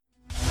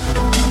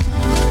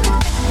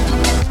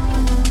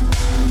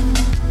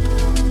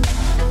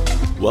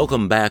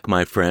Welcome back,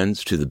 my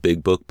friends, to the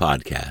Big Book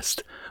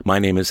Podcast. My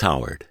name is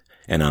Howard,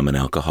 and I'm an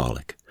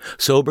alcoholic.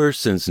 Sober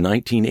since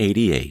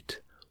 1988,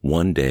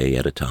 one day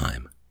at a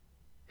time.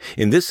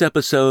 In this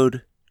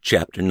episode,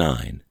 Chapter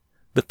 9,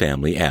 The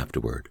Family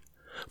Afterward,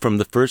 from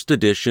the first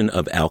edition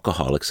of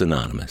Alcoholics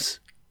Anonymous,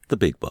 the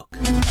Big Book.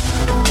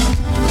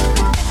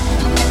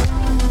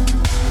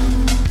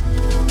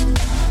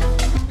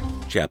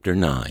 Chapter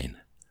 9,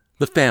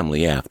 The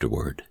Family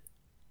Afterward.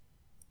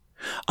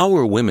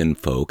 Our women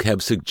folk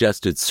have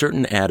suggested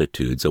certain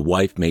attitudes a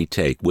wife may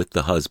take with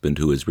the husband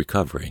who is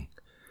recovering.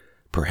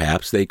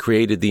 Perhaps they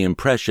created the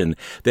impression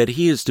that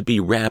he is to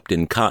be wrapped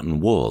in cotton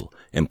wool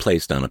and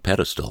placed on a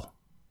pedestal.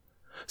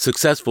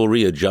 Successful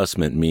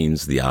readjustment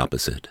means the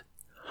opposite.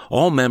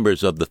 All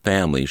members of the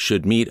family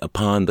should meet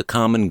upon the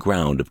common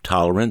ground of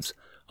tolerance,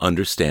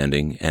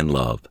 understanding, and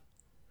love.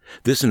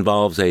 This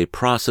involves a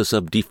process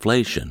of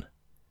deflation.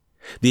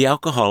 The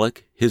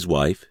alcoholic, his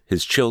wife,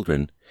 his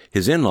children,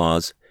 his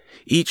in-laws,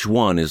 each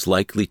one is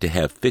likely to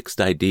have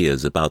fixed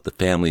ideas about the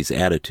family's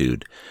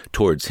attitude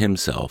towards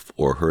himself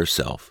or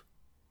herself.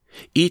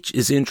 Each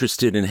is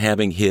interested in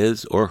having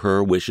his or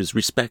her wishes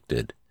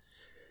respected.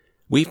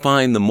 We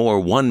find the more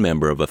one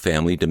member of a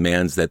family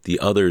demands that the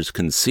others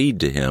concede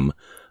to him,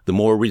 the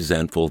more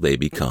resentful they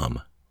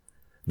become.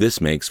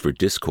 This makes for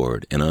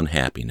discord and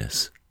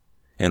unhappiness.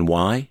 And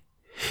why?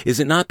 Is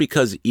it not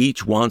because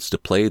each wants to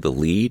play the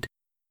lead?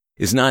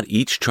 Is not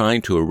each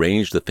trying to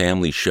arrange the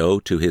family show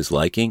to his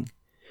liking?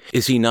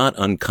 Is he not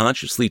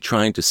unconsciously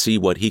trying to see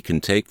what he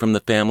can take from the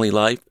family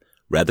life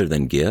rather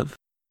than give?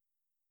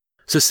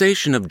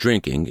 Cessation of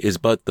drinking is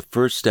but the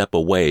first step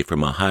away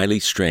from a highly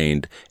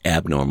strained,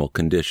 abnormal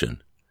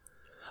condition.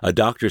 A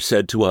doctor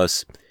said to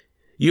us,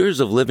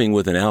 "Years of living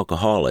with an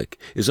alcoholic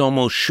is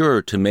almost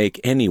sure to make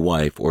any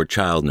wife or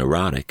child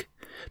neurotic.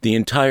 The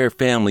entire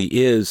family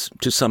is,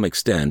 to some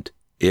extent,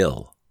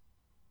 ill."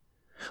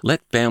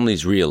 Let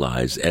families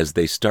realize as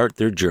they start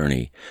their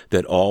journey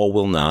that all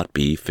will not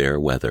be fair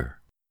weather.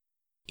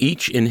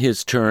 Each in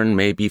his turn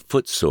may be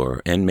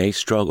footsore and may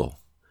struggle.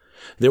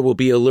 There will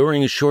be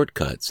alluring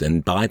shortcuts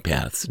and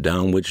bypaths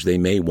down which they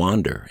may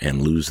wander and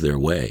lose their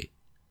way.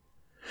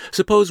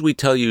 Suppose we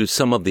tell you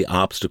some of the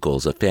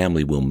obstacles a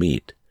family will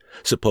meet.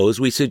 Suppose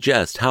we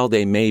suggest how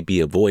they may be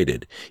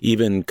avoided,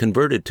 even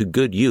converted to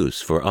good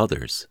use for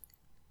others.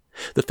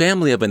 The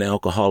family of an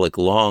alcoholic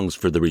longs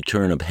for the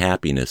return of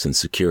happiness and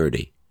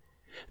security.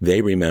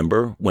 They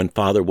remember when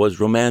father was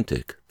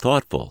romantic,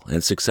 thoughtful,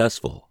 and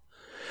successful.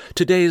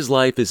 Today's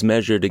life is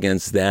measured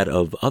against that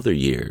of other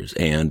years,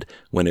 and,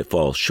 when it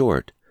falls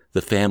short,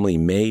 the family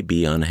may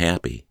be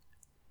unhappy.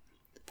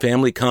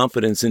 Family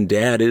confidence in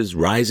Dad is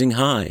rising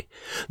high.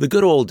 The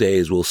good old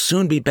days will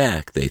soon be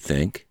back, they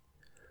think.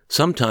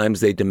 Sometimes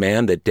they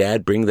demand that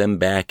Dad bring them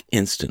back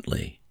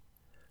instantly.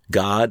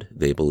 God,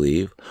 they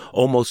believe,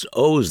 almost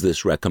owes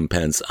this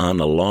recompense on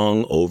a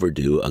long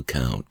overdue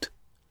account.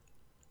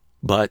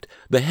 But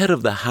the head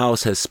of the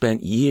house has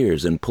spent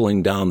years in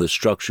pulling down the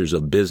structures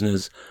of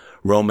business,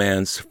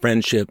 romance,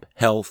 friendship,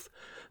 health.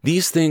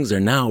 These things are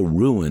now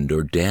ruined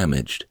or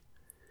damaged.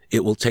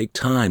 It will take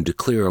time to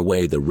clear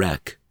away the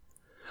wreck.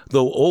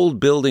 Though old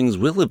buildings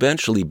will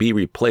eventually be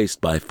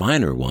replaced by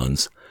finer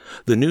ones,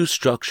 the new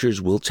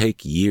structures will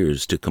take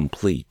years to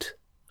complete.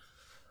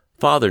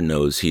 Father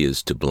knows he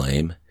is to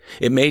blame.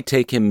 It may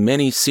take him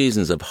many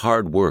seasons of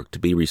hard work to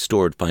be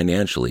restored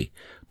financially,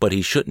 but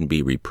he shouldn't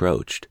be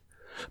reproached.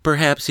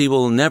 Perhaps he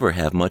will never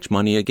have much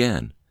money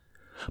again.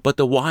 But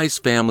the wise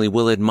family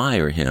will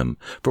admire him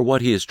for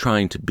what he is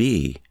trying to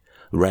be,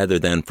 rather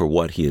than for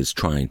what he is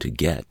trying to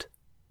get.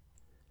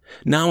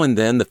 Now and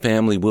then the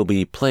family will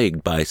be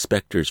plagued by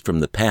specters from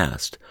the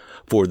past,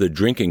 for the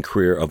drinking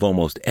career of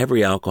almost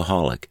every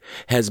alcoholic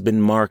has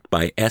been marked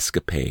by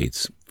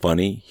escapades,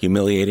 funny,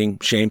 humiliating,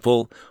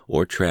 shameful,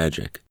 or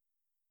tragic.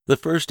 The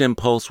first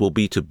impulse will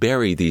be to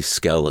bury these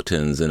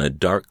skeletons in a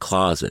dark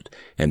closet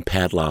and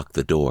padlock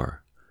the door.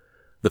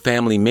 The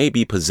family may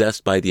be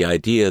possessed by the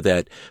idea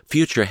that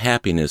future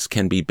happiness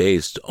can be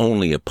based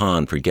only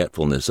upon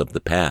forgetfulness of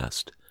the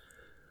past.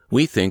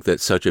 We think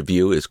that such a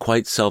view is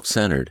quite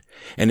self-centered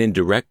and in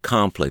direct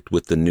conflict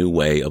with the new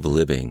way of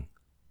living.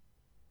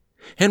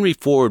 Henry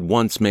Ford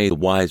once made a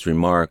wise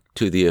remark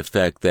to the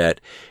effect that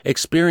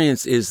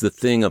experience is the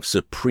thing of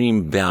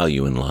supreme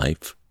value in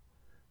life.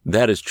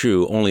 That is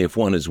true only if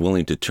one is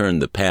willing to turn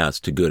the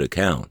past to good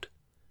account.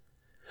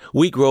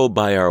 We grow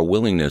by our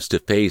willingness to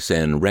face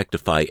and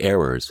rectify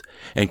errors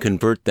and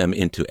convert them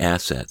into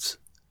assets.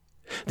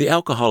 The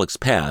alcoholic's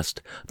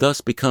past thus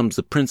becomes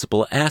the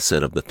principal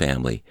asset of the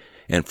family,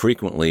 and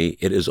frequently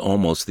it is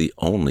almost the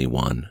only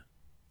one.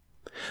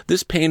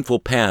 This painful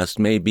past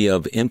may be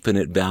of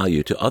infinite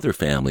value to other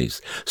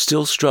families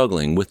still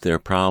struggling with their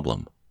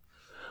problem.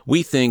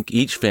 We think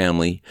each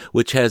family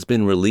which has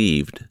been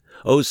relieved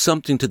owes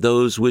something to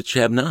those which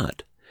have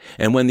not,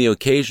 and when the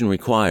occasion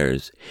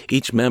requires,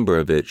 each member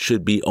of it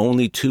should be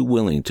only too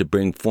willing to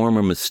bring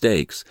former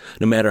mistakes,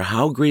 no matter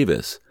how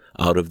grievous,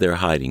 out of their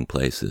hiding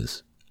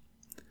places.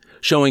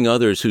 Showing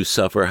others who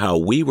suffer how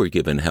we were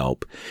given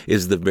help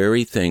is the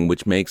very thing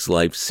which makes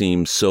life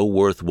seem so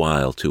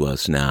worthwhile to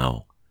us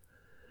now.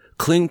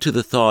 Cling to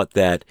the thought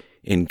that,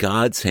 in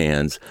God's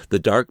hands, the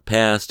dark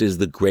past is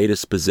the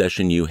greatest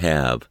possession you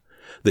have,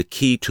 the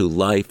key to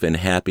life and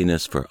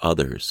happiness for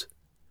others.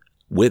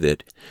 With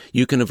it,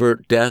 you can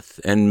avert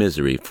death and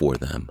misery for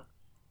them.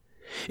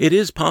 It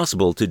is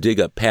possible to dig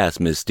up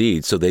past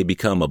misdeeds so they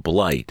become a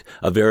blight,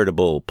 a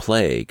veritable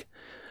plague.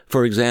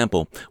 For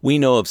example, we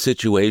know of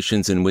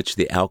situations in which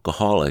the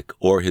alcoholic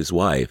or his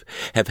wife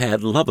have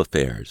had love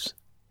affairs.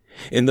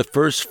 In the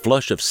first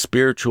flush of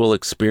spiritual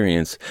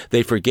experience,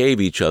 they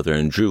forgave each other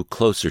and drew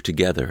closer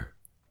together.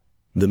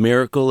 The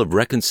miracle of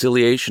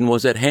reconciliation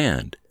was at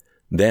hand.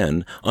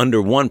 Then,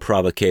 under one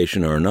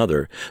provocation or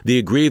another, the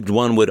aggrieved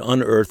one would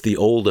unearth the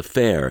old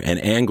affair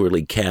and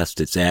angrily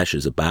cast its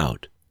ashes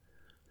about.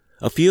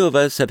 A few of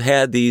us have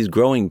had these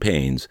growing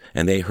pains,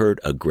 and they hurt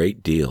a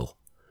great deal.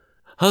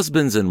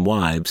 Husbands and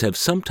wives have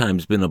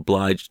sometimes been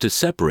obliged to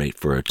separate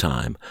for a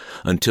time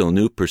until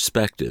new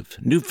perspective,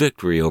 new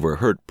victory over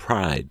hurt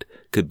pride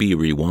could be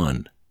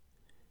re-won.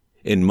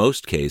 In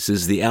most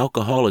cases, the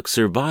alcoholic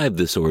survived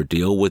this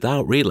ordeal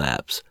without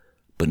relapse,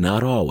 but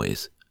not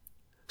always.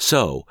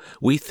 So,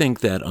 we think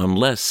that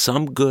unless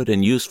some good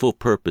and useful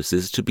purpose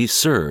is to be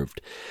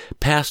served,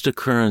 past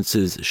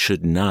occurrences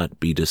should not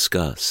be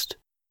discussed.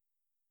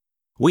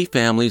 We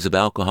families of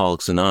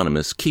Alcoholics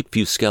Anonymous keep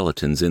few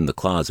skeletons in the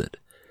closet.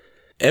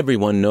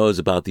 Everyone knows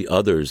about the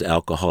other's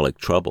alcoholic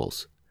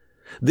troubles.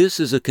 This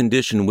is a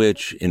condition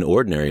which, in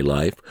ordinary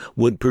life,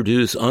 would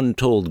produce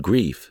untold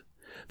grief.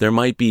 There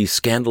might be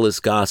scandalous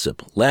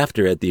gossip,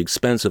 laughter at the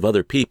expense of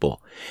other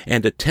people,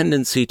 and a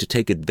tendency to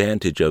take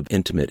advantage of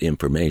intimate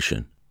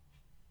information.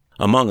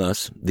 Among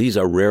us, these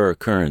are rare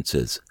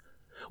occurrences.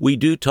 We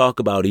do talk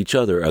about each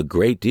other a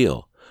great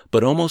deal,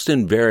 but almost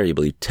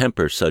invariably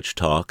temper such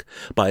talk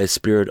by a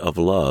spirit of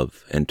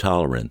love and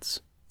tolerance.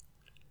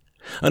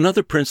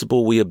 Another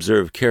principle we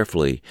observe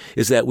carefully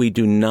is that we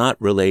do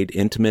not relate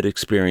intimate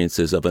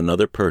experiences of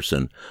another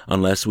person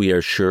unless we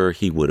are sure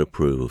he would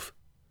approve.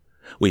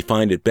 We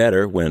find it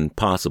better, when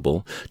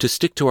possible, to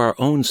stick to our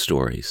own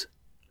stories.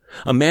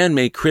 A man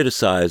may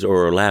criticize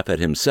or laugh at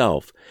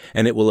himself,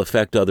 and it will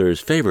affect others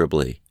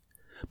favorably.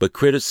 But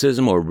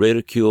criticism or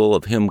ridicule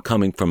of him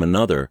coming from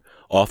another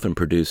often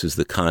produces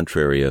the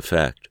contrary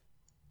effect.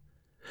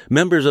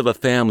 Members of a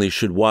family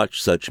should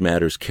watch such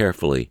matters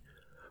carefully,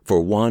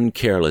 for one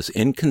careless,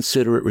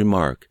 inconsiderate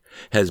remark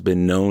has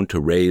been known to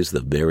raise the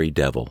very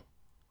devil.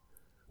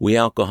 We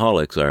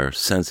alcoholics are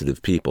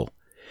sensitive people.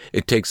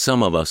 It takes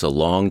some of us a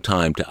long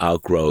time to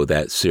outgrow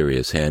that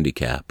serious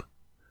handicap.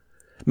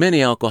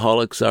 Many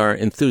alcoholics are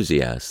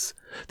enthusiasts.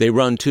 They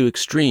run to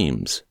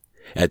extremes.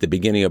 At the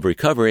beginning of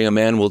recovery, a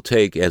man will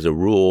take, as a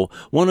rule,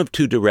 one of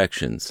two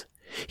directions.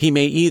 He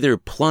may either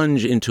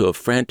plunge into a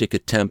frantic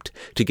attempt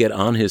to get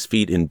on his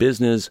feet in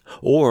business,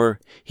 or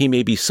he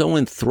may be so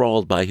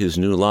enthralled by his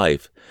new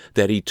life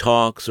that he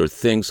talks or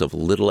thinks of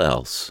little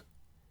else.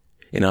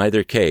 In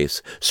either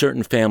case,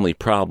 certain family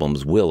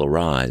problems will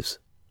arise.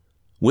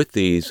 With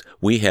these,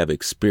 we have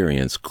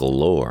experience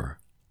galore.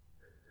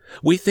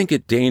 We think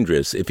it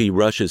dangerous if he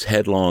rushes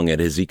headlong at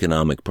his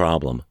economic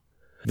problem.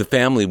 The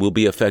family will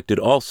be affected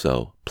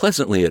also,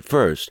 pleasantly at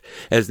first,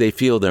 as they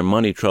feel their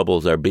money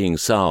troubles are being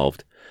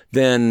solved,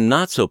 then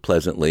not so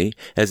pleasantly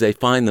as they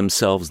find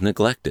themselves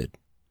neglected.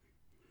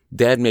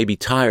 Dad may be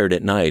tired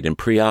at night and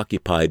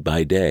preoccupied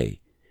by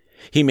day.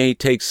 He may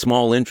take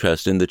small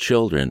interest in the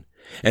children,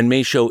 and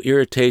may show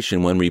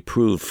irritation when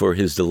reproved for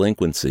his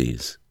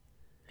delinquencies.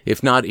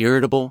 If not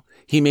irritable,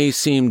 he may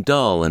seem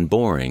dull and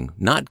boring,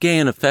 not gay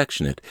and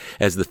affectionate,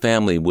 as the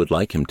family would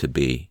like him to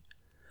be.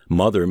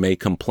 Mother may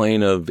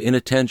complain of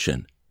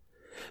inattention.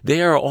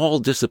 They are all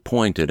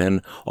disappointed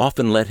and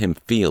often let him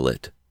feel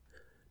it.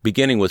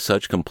 Beginning with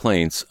such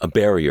complaints, a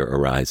barrier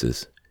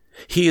arises.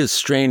 He is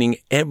straining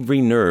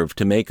every nerve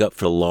to make up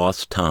for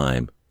lost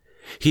time.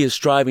 He is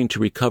striving to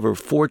recover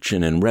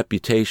fortune and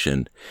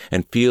reputation,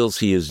 and feels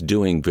he is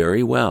doing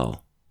very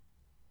well.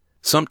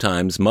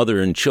 Sometimes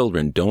mother and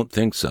children don't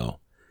think so.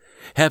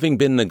 Having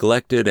been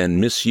neglected and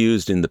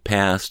misused in the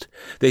past,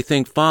 they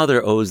think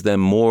father owes them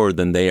more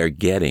than they are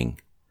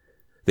getting.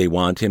 They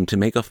want him to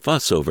make a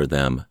fuss over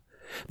them.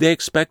 They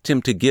expect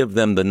him to give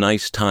them the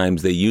nice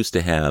times they used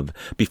to have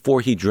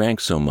before he drank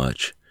so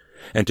much,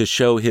 and to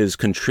show his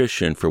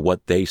contrition for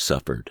what they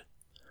suffered.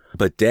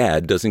 But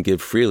Dad doesn't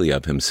give freely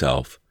of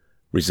himself.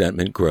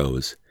 Resentment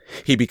grows.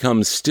 He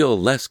becomes still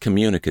less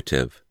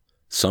communicative.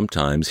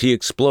 Sometimes he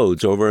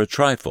explodes over a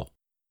trifle.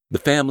 The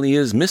family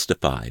is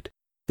mystified.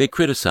 They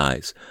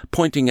criticize,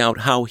 pointing out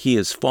how he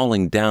is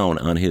falling down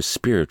on his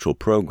spiritual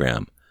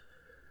program.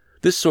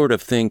 This sort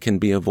of thing can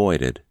be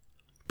avoided.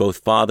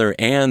 Both father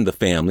and the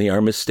family are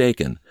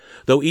mistaken,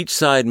 though each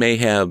side may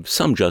have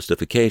some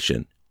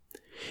justification.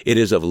 It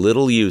is of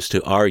little use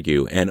to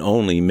argue and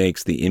only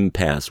makes the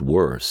impasse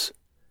worse.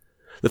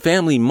 The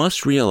family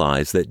must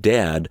realize that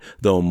Dad,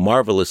 though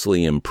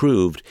marvelously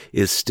improved,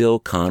 is still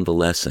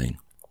convalescing.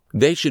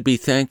 They should be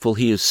thankful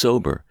he is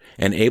sober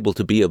and able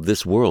to be of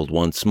this world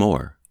once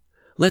more.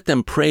 Let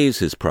them praise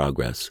his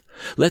progress.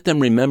 Let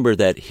them remember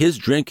that his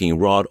drinking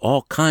wrought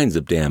all kinds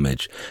of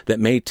damage that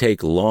may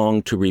take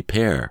long to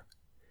repair.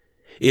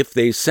 If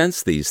they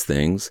sense these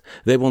things,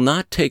 they will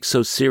not take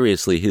so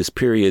seriously his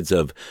periods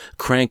of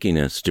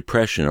crankiness,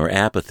 depression, or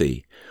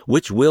apathy,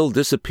 which will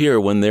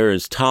disappear when there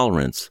is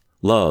tolerance,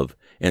 love,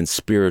 and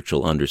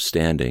spiritual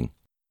understanding.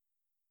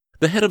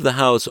 The head of the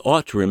house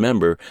ought to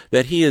remember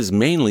that he is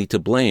mainly to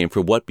blame for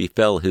what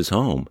befell his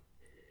home.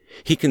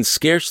 He can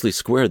scarcely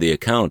square the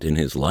account in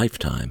his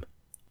lifetime.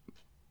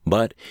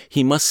 But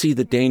he must see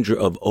the danger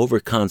of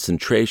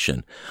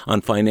overconcentration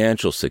on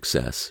financial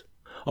success.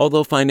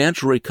 Although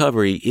financial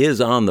recovery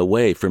is on the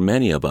way for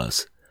many of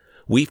us,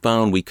 we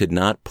found we could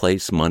not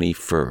place money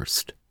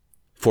first.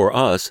 For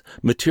us,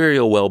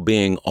 material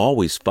well-being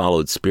always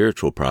followed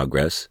spiritual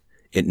progress.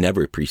 It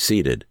never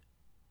preceded.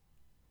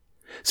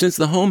 Since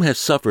the home has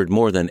suffered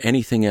more than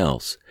anything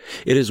else,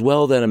 it is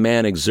well that a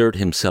man exert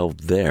himself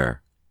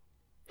there.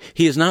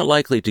 He is not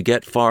likely to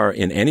get far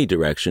in any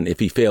direction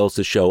if he fails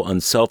to show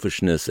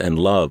unselfishness and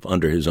love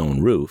under his own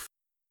roof.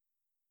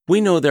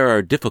 We know there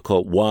are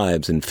difficult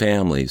wives and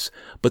families,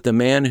 but the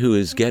man who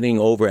is getting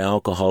over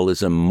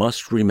alcoholism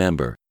must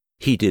remember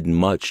he did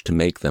much to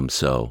make them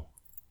so.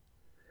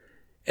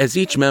 As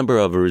each member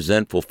of a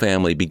resentful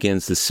family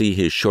begins to see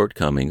his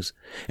shortcomings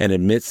and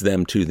admits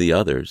them to the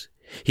others,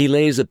 he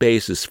lays a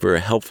basis for a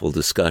helpful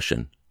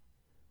discussion.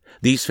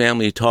 These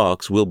family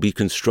talks will be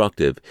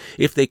constructive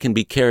if they can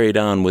be carried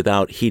on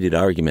without heated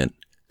argument,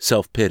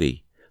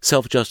 self-pity,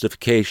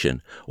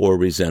 self-justification, or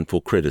resentful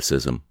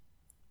criticism.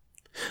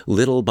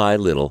 Little by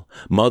little,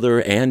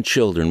 mother and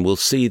children will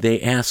see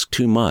they ask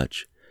too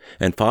much,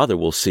 and father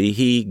will see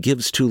he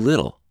gives too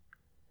little.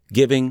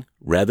 Giving,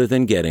 rather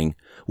than getting,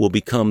 will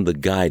become the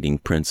guiding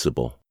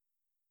principle.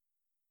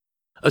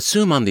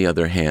 Assume, on the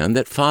other hand,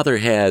 that father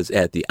has,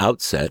 at the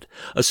outset,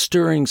 a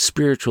stirring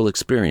spiritual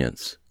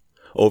experience.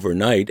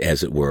 Overnight,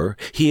 as it were,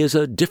 he is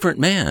a different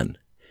man.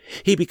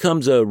 He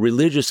becomes a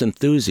religious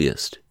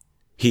enthusiast.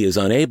 He is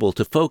unable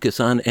to focus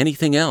on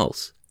anything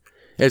else.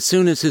 As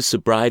soon as his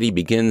sobriety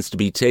begins to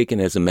be taken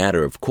as a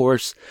matter of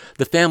course,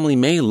 the family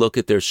may look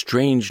at their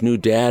strange new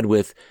dad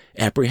with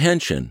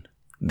apprehension,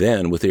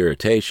 then with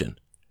irritation.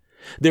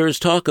 There is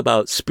talk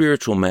about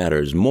spiritual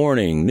matters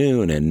morning,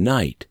 noon, and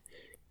night.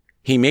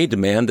 He may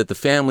demand that the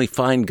family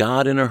find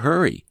God in a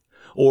hurry,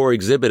 or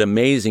exhibit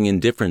amazing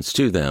indifference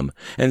to them,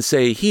 and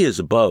say he is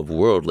above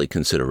worldly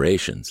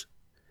considerations.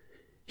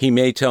 He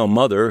may tell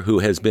mother, who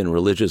has been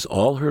religious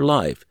all her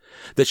life,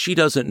 that she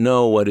doesn't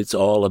know what it's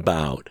all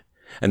about,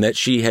 and that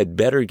she had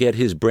better get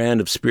his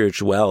brand of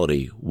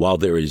spirituality while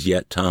there is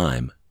yet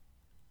time.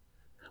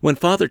 When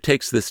father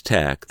takes this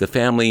tack, the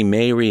family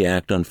may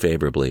react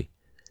unfavorably.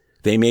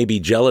 They may be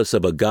jealous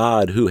of a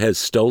God who has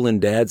stolen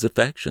dad's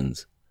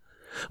affections.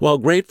 While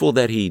grateful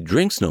that he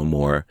drinks no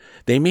more,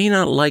 they may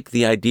not like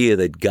the idea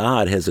that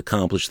God has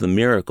accomplished the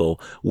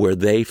miracle where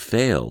they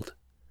failed.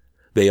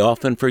 They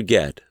often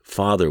forget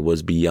father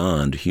was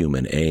beyond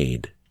human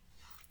aid.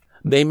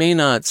 They may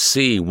not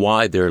see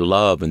why their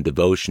love and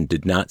devotion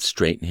did not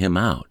straighten him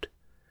out.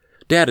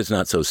 Dad is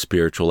not so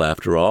spiritual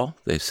after all,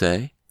 they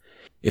say.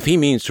 If he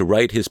means to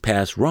right his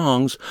past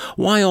wrongs,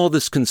 why all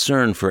this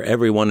concern for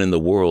everyone in the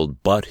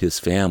world but his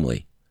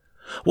family?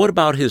 What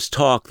about his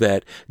talk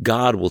that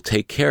God will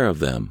take care of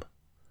them?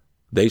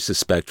 They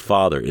suspect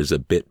father is a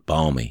bit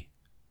balmy.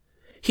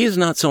 He is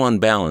not so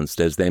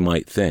unbalanced as they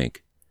might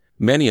think.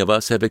 Many of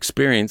us have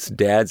experienced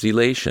dad's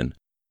elation.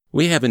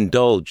 We have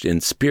indulged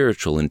in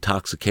spiritual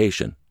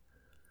intoxication.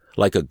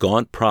 Like a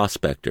gaunt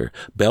prospector,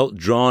 belt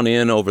drawn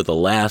in over the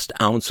last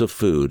ounce of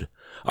food,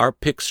 our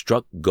pick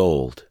struck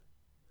gold.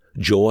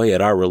 Joy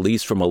at our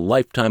release from a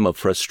lifetime of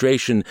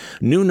frustration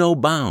knew no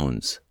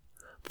bounds.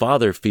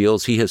 Father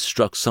feels he has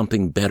struck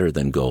something better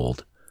than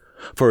gold.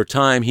 For a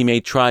time he may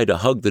try to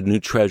hug the new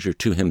treasure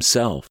to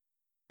himself.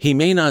 He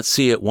may not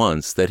see at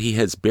once that he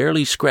has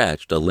barely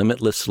scratched a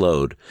limitless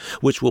load,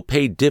 which will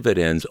pay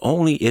dividends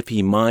only if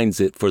he mines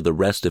it for the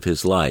rest of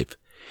his life,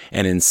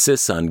 and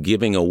insists on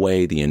giving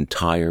away the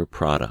entire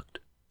product.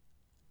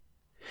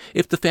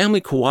 If the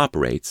family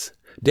cooperates,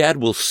 Dad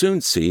will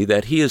soon see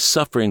that he is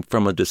suffering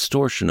from a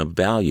distortion of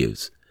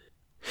values.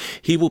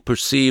 He will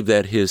perceive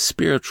that his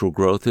spiritual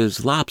growth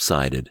is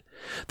lopsided,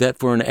 that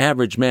for an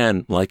average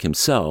man like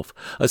himself,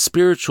 a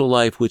spiritual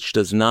life which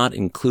does not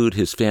include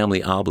his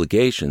family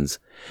obligations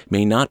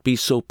may not be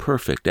so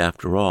perfect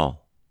after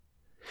all.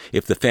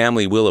 If the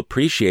family will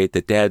appreciate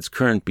that Dad's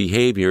current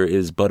behavior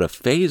is but a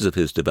phase of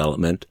his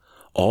development,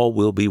 all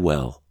will be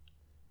well.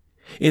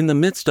 In the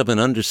midst of an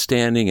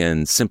understanding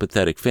and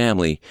sympathetic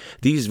family,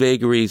 these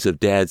vagaries of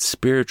Dad's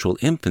spiritual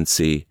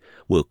infancy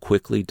will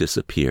quickly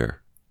disappear.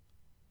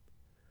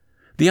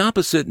 The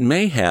opposite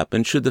may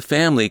happen should the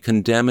family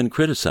condemn and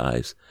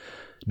criticize.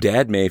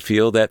 Dad may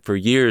feel that for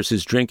years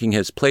his drinking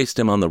has placed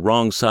him on the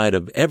wrong side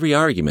of every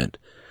argument,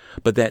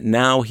 but that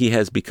now he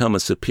has become a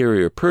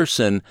superior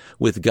person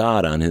with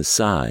God on his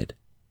side.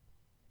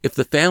 If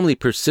the family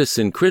persists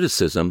in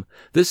criticism,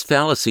 this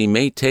fallacy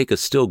may take a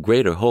still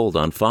greater hold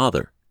on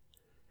father.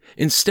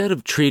 Instead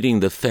of treating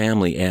the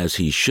family as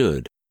he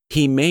should,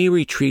 he may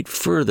retreat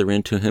further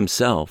into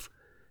himself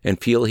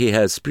and feel he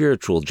has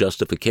spiritual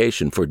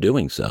justification for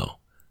doing so.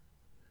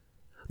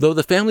 Though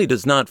the family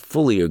does not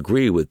fully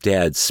agree with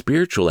Dad's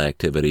spiritual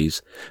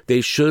activities,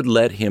 they should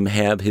let him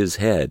have his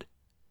head.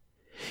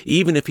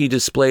 Even if he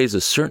displays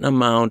a certain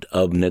amount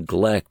of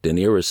neglect and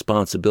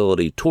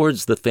irresponsibility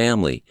towards the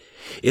family,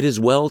 it is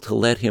well to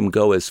let him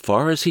go as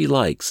far as he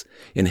likes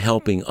in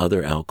helping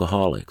other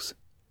alcoholics.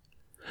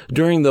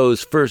 During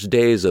those first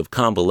days of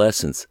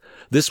convalescence,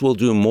 this will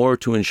do more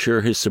to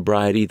ensure his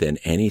sobriety than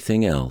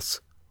anything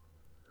else.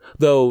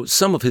 Though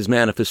some of his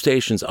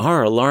manifestations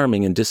are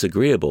alarming and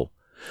disagreeable,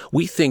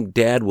 we think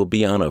Dad will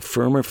be on a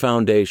firmer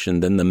foundation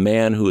than the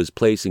man who is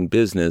placing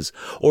business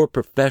or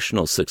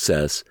professional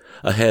success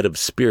ahead of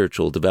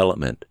spiritual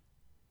development.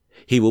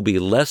 He will be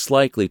less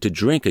likely to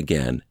drink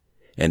again,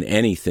 and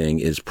anything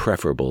is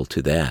preferable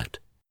to that.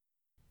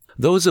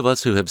 Those of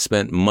us who have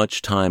spent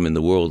much time in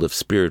the world of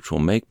spiritual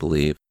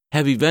make-believe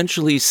have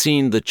eventually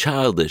seen the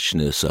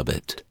childishness of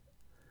it.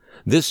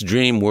 This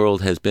dream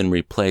world has been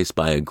replaced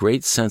by a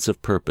great sense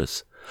of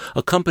purpose,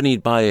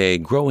 accompanied by a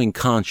growing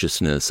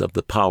consciousness of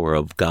the power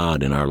of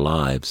God in our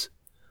lives.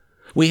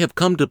 We have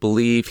come to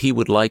believe He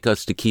would like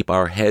us to keep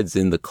our heads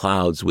in the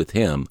clouds with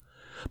Him,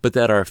 but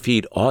that our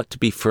feet ought to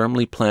be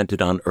firmly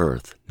planted on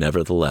earth,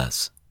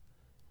 nevertheless.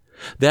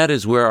 That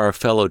is where our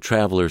fellow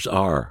travelers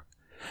are,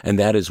 and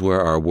that is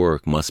where our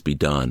work must be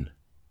done.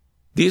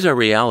 These are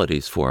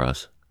realities for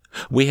us.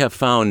 We have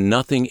found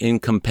nothing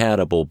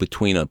incompatible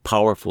between a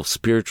powerful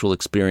spiritual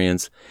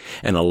experience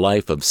and a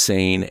life of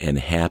sane and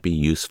happy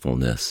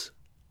usefulness.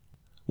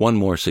 One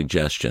more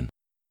suggestion.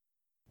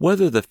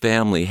 Whether the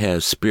family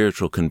has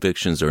spiritual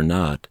convictions or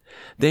not,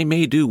 they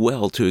may do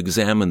well to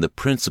examine the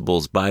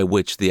principles by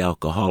which the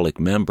alcoholic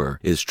member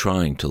is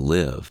trying to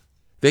live.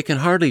 They can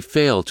hardly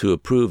fail to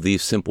approve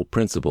these simple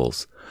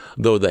principles,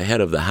 though the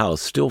head of the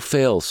house still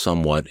fails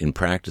somewhat in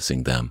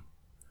practicing them.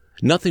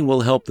 Nothing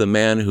will help the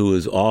man who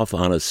is off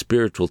on a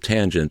spiritual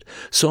tangent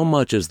so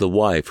much as the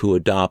wife who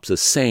adopts a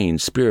sane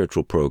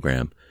spiritual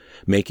program,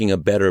 making a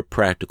better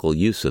practical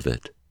use of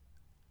it.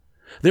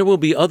 There will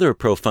be other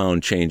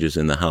profound changes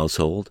in the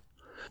household.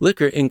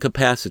 Liquor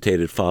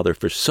incapacitated father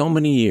for so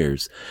many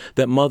years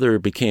that mother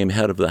became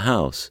head of the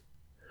house.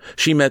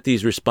 She met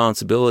these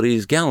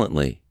responsibilities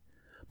gallantly.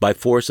 By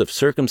force of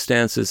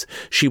circumstances,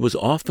 she was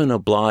often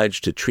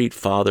obliged to treat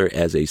father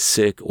as a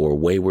sick or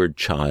wayward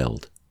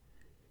child.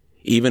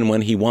 Even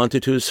when he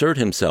wanted to assert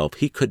himself,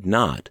 he could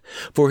not,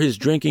 for his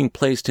drinking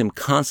placed him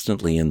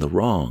constantly in the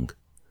wrong.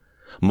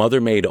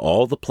 Mother made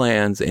all the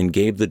plans and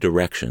gave the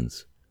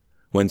directions.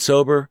 When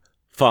sober,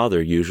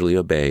 father usually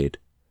obeyed.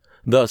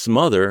 Thus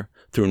mother,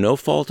 through no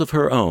fault of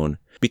her own,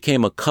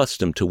 became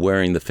accustomed to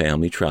wearing the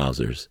family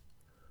trousers.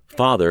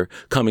 Father,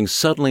 coming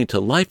suddenly to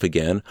life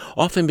again,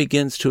 often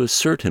begins to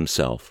assert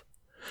himself.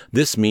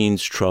 This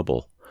means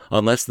trouble,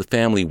 unless the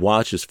family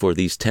watches for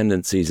these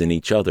tendencies in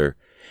each other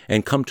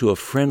and come to a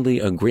friendly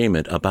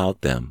agreement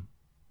about them.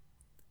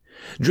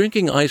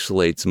 Drinking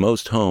isolates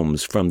most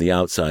homes from the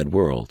outside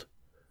world.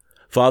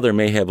 Father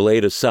may have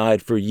laid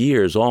aside for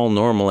years all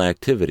normal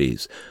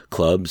activities,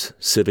 clubs,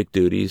 civic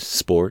duties,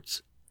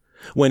 sports.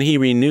 When he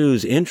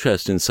renews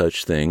interest in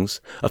such things,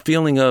 a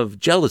feeling of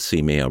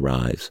jealousy may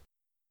arise.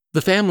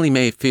 The family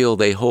may feel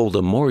they hold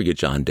a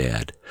mortgage on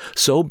Dad,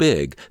 so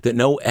big that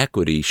no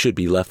equity should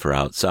be left for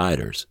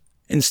outsiders.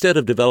 Instead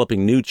of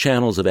developing new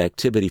channels of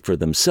activity for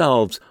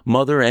themselves,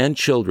 mother and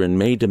children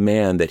may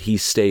demand that he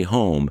stay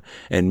home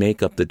and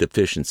make up the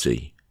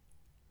deficiency.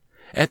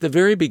 At the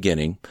very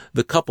beginning,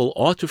 the couple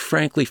ought to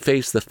frankly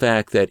face the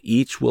fact that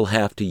each will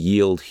have to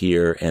yield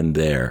here and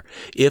there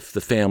if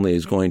the family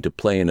is going to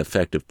play an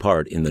effective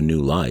part in the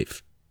new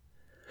life.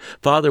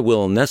 Father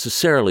will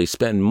necessarily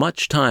spend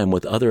much time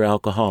with other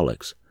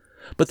alcoholics,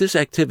 but this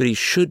activity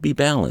should be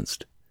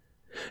balanced.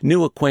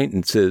 New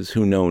acquaintances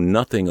who know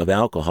nothing of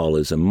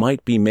alcoholism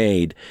might be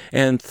made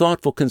and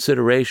thoughtful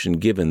consideration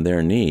given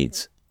their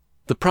needs.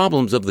 The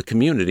problems of the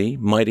community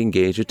might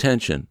engage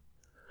attention.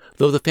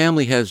 Though the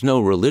family has no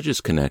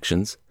religious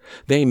connections,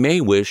 they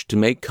may wish to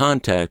make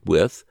contact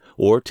with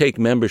or take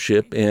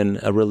membership in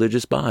a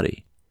religious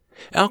body.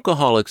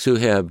 Alcoholics who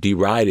have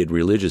derided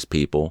religious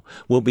people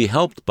will be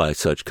helped by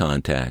such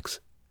contacts.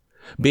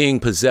 Being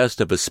possessed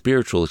of a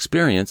spiritual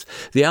experience,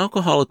 the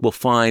alcoholic will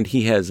find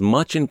he has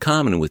much in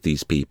common with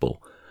these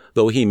people,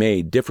 though he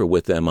may differ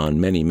with them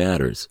on many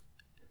matters.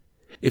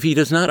 If he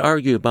does not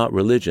argue about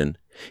religion,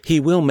 he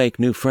will make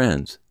new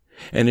friends,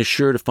 and is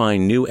sure to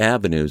find new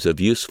avenues of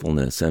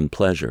usefulness and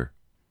pleasure.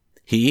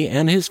 He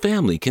and his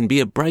family can be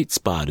a bright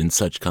spot in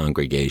such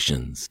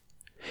congregations.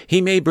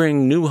 He may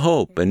bring new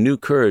hope and new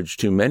courage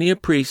to many a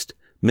priest,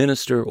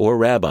 minister, or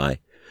rabbi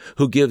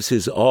who gives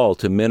his all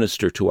to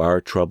minister to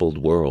our troubled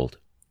world.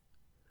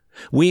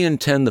 We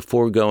intend the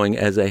foregoing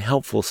as a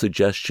helpful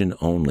suggestion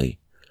only.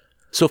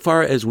 So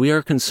far as we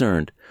are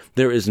concerned,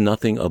 there is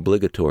nothing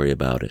obligatory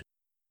about it.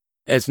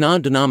 As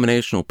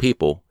non-denominational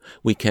people,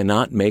 we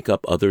cannot make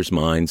up others'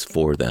 minds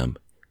for them.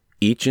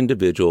 Each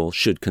individual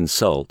should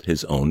consult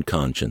his own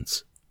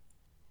conscience.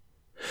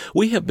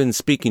 We have been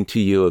speaking to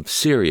you of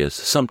serious,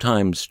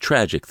 sometimes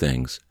tragic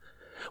things.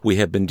 We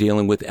have been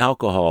dealing with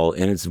alcohol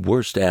in its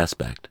worst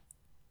aspect.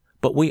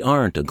 But we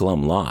aren't a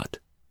glum lot.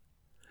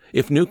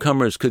 If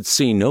newcomers could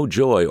see no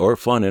joy or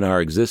fun in our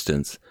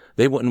existence,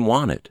 they wouldn't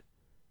want it.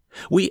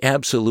 We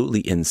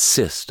absolutely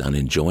insist on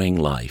enjoying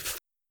life.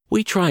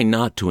 We try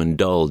not to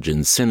indulge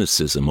in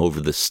cynicism over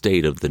the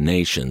state of the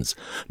nations,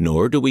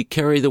 nor do we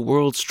carry the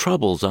world's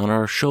troubles on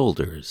our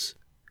shoulders.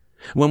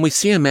 When we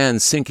see a man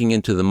sinking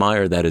into the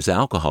mire that is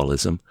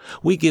alcoholism,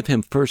 we give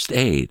him first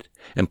aid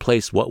and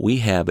place what we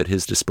have at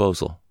his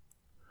disposal.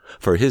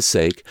 For his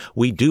sake,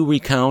 we do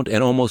recount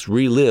and almost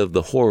relive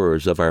the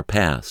horrors of our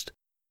past.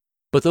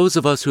 But those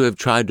of us who have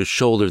tried to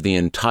shoulder the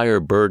entire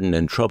burden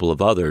and trouble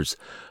of others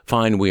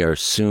find we are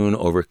soon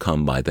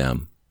overcome by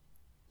them.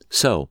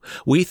 So,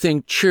 we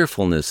think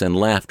cheerfulness and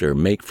laughter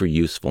make for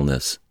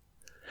usefulness.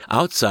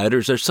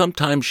 Outsiders are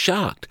sometimes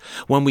shocked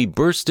when we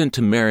burst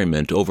into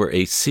merriment over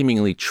a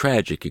seemingly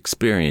tragic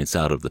experience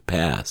out of the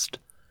past.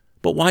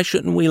 But why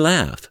shouldn't we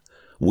laugh?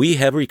 We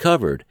have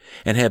recovered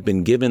and have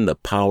been given the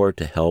power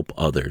to help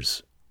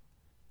others.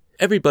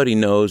 Everybody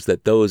knows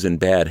that those in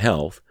bad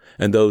health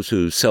and those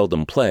who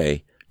seldom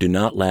play do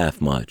not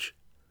laugh much.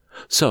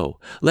 So,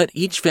 let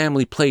each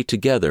family play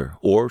together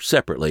or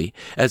separately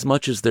as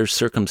much as their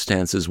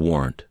circumstances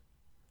warrant.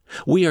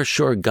 We are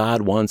sure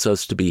God wants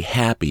us to be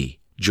happy,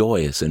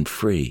 joyous, and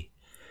free.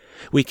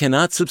 We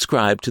cannot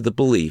subscribe to the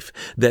belief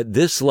that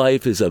this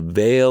life is a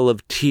vale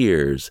of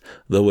tears,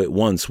 though it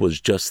once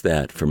was just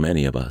that for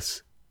many of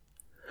us.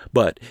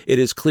 But it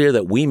is clear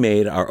that we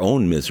made our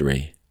own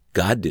misery.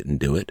 God didn't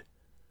do it.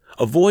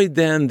 Avoid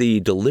then the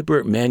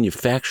deliberate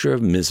manufacture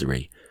of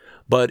misery.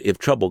 But if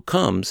trouble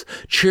comes,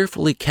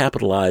 cheerfully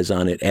capitalize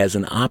on it as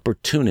an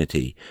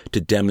opportunity to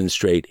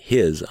demonstrate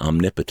His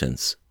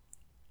omnipotence.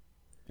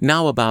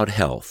 Now about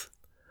health.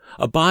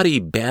 A body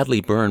badly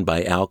burned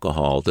by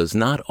alcohol does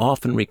not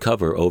often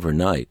recover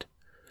overnight,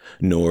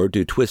 nor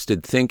do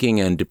twisted thinking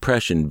and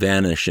depression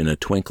vanish in a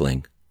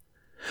twinkling.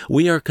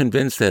 We are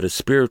convinced that a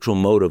spiritual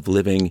mode of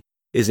living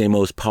is a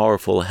most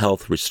powerful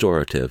health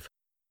restorative.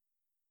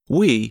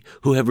 We,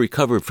 who have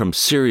recovered from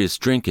serious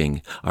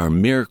drinking, are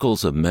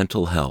miracles of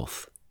mental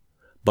health.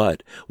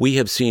 But we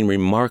have seen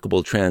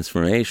remarkable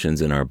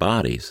transformations in our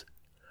bodies.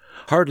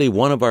 Hardly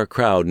one of our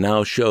crowd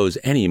now shows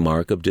any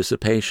mark of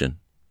dissipation.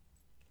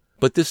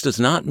 But this does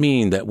not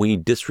mean that we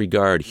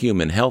disregard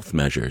human health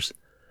measures.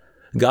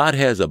 God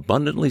has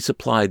abundantly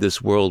supplied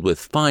this world with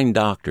fine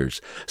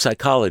doctors,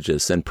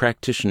 psychologists, and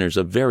practitioners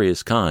of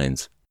various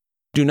kinds.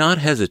 Do not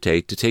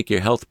hesitate to take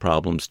your health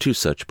problems to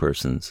such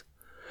persons.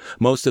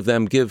 Most of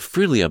them give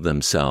freely of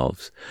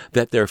themselves,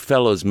 that their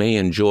fellows may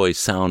enjoy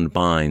sound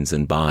minds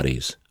and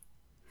bodies.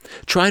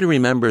 Try to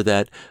remember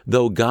that,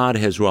 though God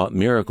has wrought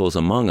miracles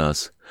among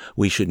us,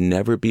 we should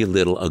never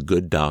belittle a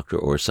good doctor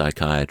or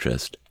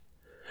psychiatrist.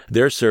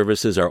 Their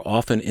services are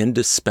often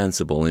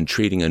indispensable in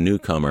treating a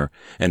newcomer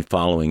and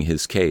following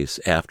his case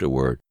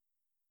afterward.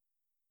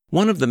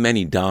 One of the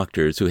many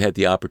doctors who had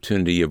the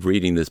opportunity of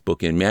reading this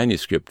book in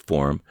manuscript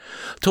form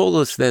told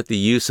us that the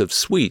use of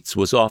sweets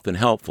was often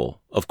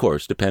helpful, of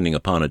course, depending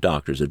upon a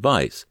doctor's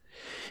advice.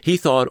 He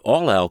thought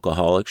all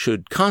alcoholics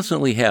should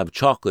constantly have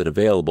chocolate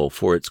available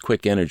for its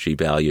quick energy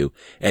value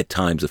at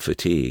times of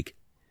fatigue.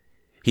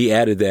 He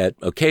added that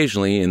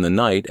occasionally in the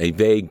night a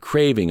vague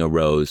craving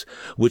arose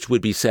which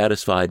would be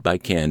satisfied by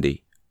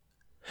candy.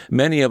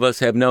 Many of us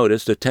have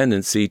noticed a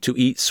tendency to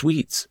eat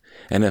sweets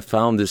and have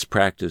found this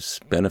practice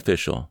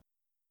beneficial.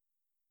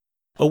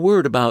 A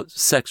word about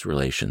sex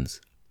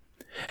relations.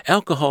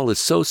 Alcohol is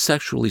so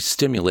sexually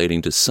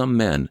stimulating to some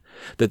men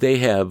that they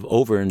have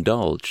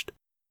overindulged.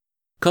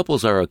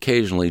 Couples are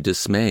occasionally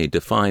dismayed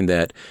to find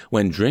that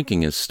when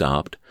drinking is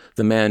stopped,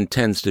 the man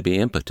tends to be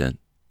impotent.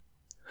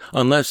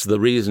 Unless the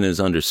reason is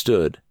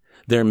understood,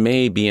 there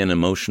may be an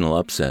emotional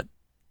upset.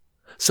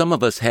 Some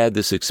of us had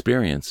this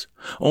experience,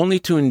 only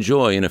to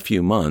enjoy in a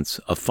few months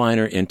a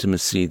finer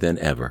intimacy than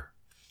ever.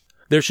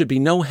 There should be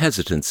no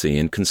hesitancy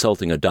in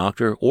consulting a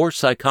doctor or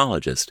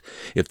psychologist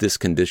if this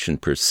condition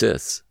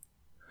persists.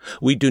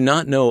 We do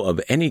not know of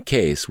any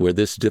case where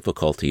this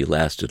difficulty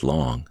lasted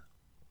long.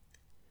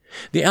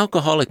 The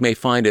alcoholic may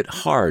find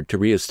it hard to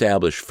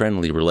reestablish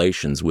friendly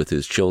relations with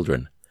his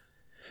children.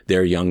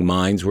 Their young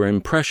minds were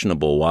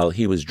impressionable while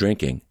he was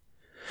drinking.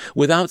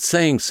 Without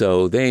saying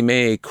so, they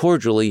may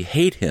cordially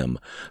hate him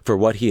for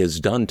what he has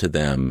done to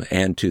them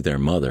and to their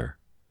mother.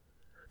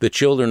 The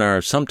children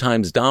are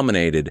sometimes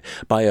dominated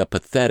by a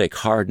pathetic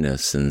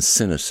hardness and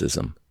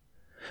cynicism.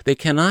 They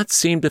cannot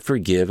seem to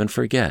forgive and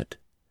forget.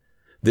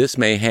 This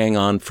may hang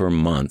on for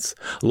months,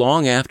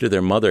 long after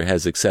their mother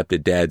has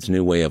accepted Dad's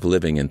new way of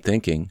living and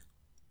thinking.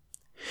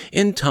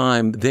 In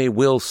time, they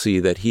will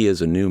see that he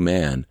is a new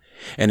man,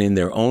 and in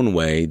their own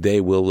way they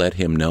will let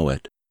him know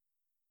it.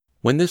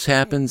 When this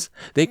happens,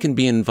 they can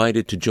be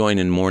invited to join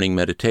in morning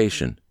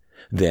meditation.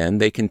 Then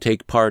they can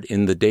take part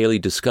in the daily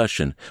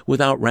discussion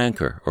without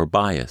rancor or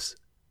bias.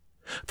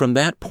 From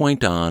that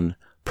point on,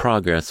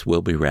 progress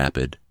will be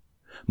rapid.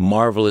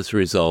 Marvelous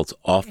results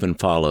often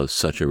follow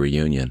such a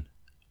reunion.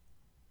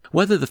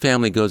 Whether the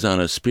family goes on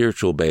a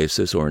spiritual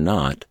basis or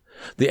not,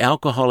 the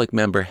alcoholic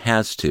member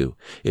has to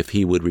if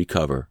he would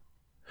recover.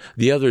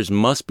 The others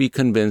must be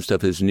convinced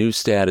of his new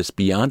status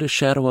beyond a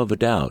shadow of a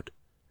doubt.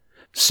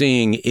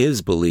 Seeing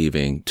is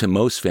believing to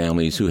most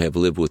families who have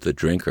lived with a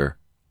drinker.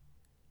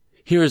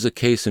 Here is a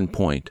case in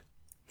point.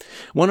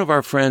 One of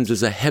our friends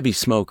is a heavy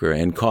smoker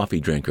and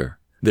coffee drinker.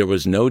 There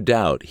was no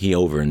doubt he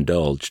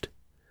overindulged.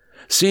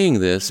 Seeing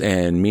this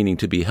and meaning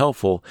to be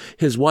helpful,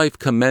 his wife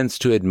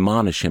commenced to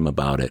admonish him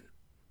about it.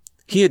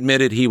 He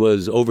admitted he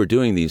was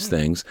overdoing these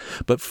things,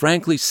 but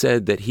frankly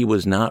said that he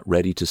was not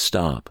ready to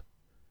stop.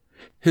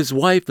 His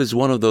wife is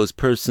one of those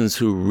persons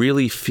who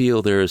really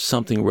feel there is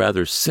something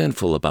rather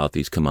sinful about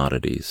these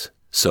commodities.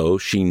 So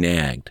she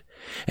nagged,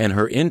 and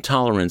her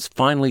intolerance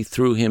finally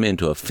threw him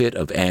into a fit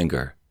of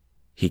anger.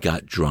 He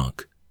got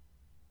drunk.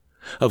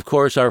 Of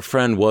course, our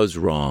friend was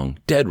wrong,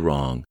 dead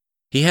wrong.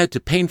 He had to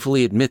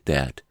painfully admit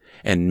that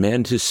and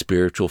mend his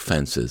spiritual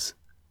fences.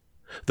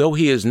 Though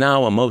he is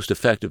now a most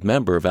effective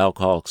member of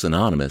Alcoholics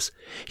Anonymous,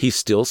 he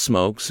still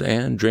smokes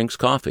and drinks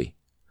coffee.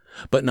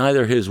 But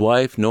neither his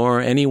wife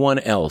nor anyone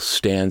else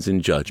stands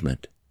in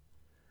judgment.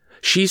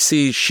 She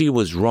sees she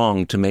was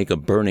wrong to make a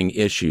burning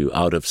issue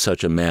out of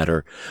such a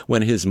matter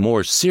when his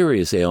more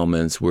serious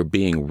ailments were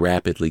being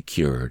rapidly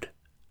cured.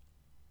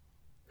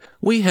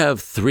 We have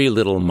 3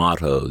 little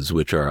mottos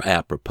which are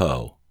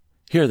apropos.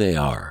 Here they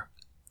are.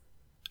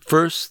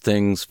 First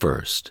things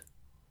first.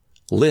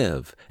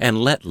 Live and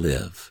let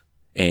live.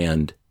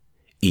 And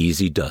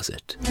easy does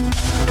it.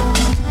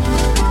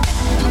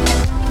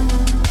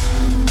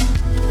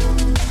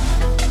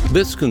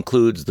 This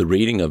concludes the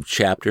reading of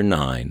Chapter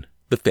 9,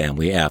 The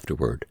Family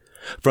Afterward,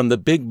 from the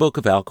Big Book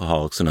of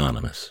Alcoholics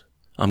Anonymous.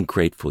 I'm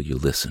grateful you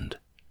listened.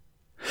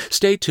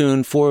 Stay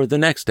tuned for the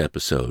next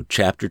episode,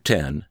 Chapter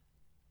 10,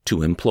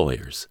 To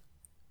Employers.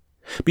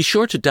 Be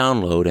sure to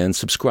download and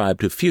subscribe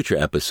to future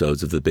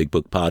episodes of the Big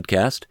Book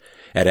Podcast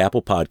at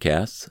Apple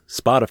Podcasts,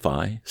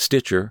 Spotify,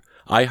 Stitcher,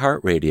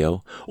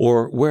 iHeartRadio,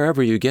 or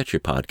wherever you get your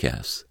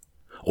podcasts.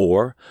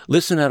 Or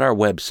listen at our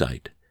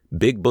website,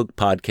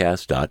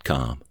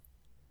 bigbookpodcast.com.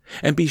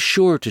 And be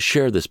sure to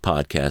share this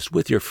podcast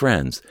with your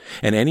friends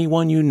and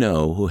anyone you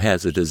know who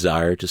has a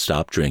desire to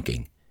stop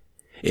drinking.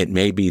 It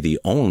may be the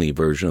only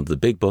version of the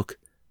Big Book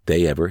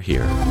they ever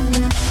hear.